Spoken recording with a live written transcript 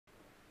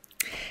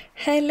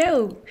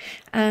Hello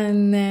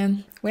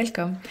and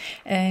welcome.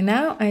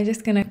 Now I'm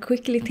just going to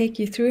quickly take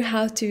you through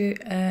how to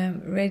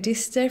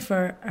register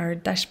for our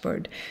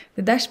dashboard.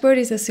 The dashboard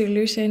is a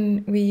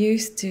solution we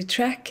use to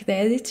track the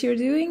edits you're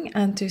doing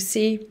and to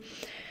see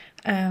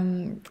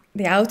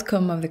the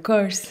outcome of the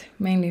course.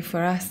 Mainly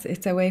for us,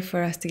 it's a way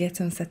for us to get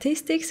some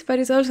statistics, but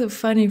it's also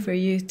funny for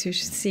you to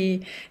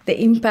see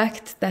the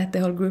impact that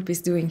the whole group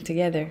is doing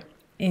together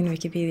in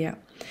Wikipedia.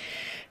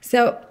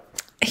 So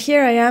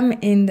here I am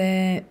in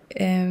the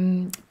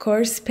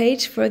course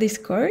page for this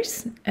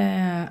course.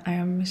 I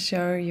am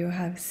sure you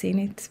have seen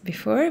it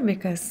before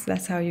because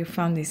that's how you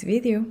found this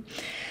video.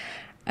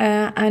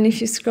 And if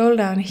you scroll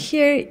down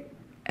here,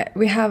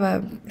 we have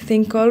a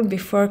thing called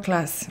Before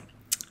Class.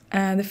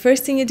 The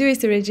first thing you do is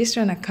to register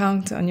an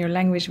account on your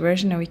language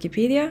version of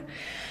Wikipedia.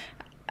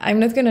 I'm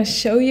not going to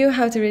show you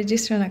how to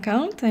register an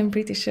account. I'm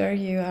pretty sure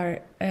you are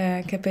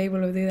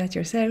capable of doing that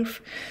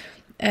yourself.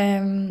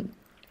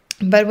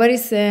 But what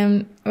is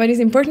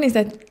important is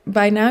that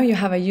by now you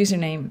have a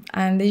username,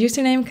 and the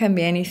username can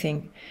be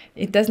anything.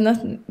 It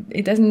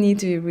doesn't need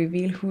to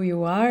reveal who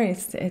you are.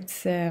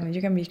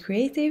 You can be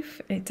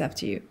creative. It's up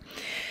to you.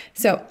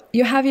 So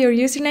you have your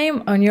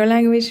username on your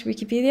language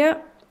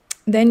Wikipedia.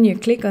 Then you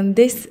click on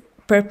this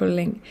purple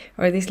link,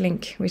 or this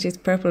link, which is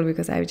purple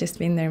because I've just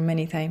been there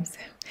many times.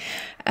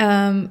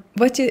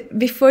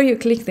 Before you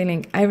click the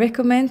link, I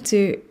recommend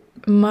to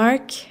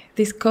mark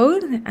this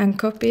code and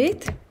copy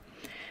it,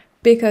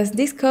 because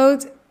this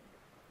code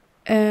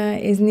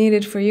is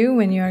needed for you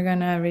when you are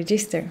gonna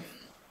register.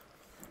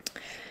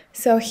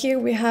 So here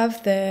we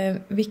have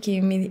the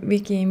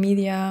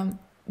Wikimedia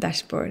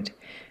dashboard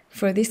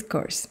for this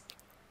course.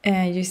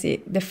 You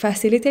see the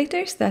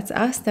facilitators, that's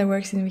us that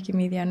works in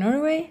Wikimedia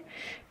Norway.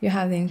 You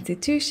have the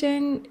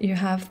institution, you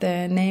have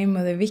the name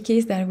of the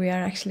wikis that we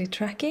are actually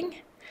tracking.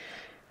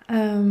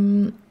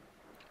 And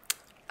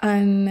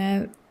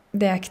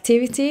the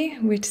activity,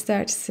 which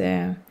starts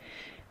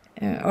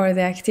or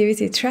the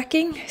activity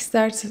tracking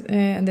starts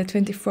on the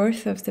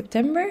 24th of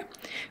September,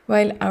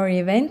 while our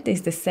event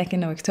is the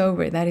 2nd of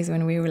October. That is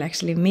when we will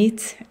actually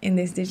meet in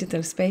this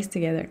digital space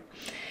together.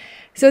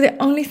 So the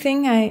only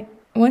thing I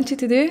want you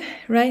to do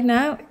right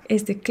now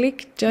is to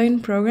click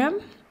Join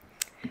Program,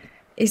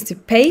 is to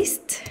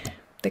paste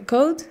the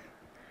code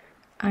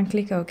and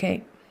click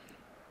OK.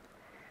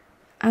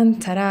 And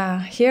ta-da!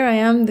 Here I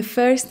am, the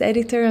first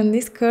editor on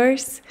this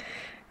course.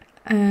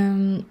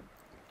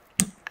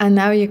 And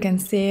now you can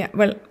see,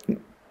 well,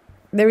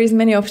 there is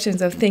many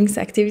options of things,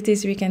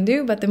 activities we can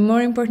do, but the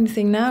more important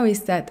thing now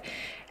is that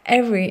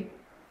every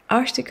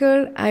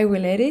article I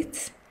will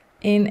edit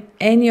in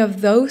any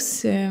of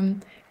those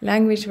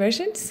language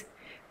versions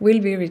will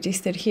be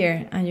registered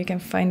here, and you can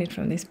find it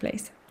from this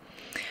place.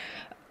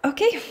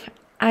 Okay,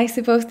 I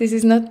suppose this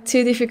is not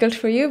too difficult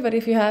for you, but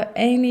if you have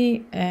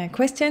any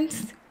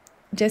questions,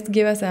 just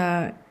give us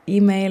an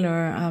email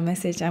or a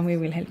message and we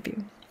will help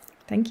you.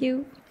 Thank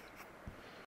you.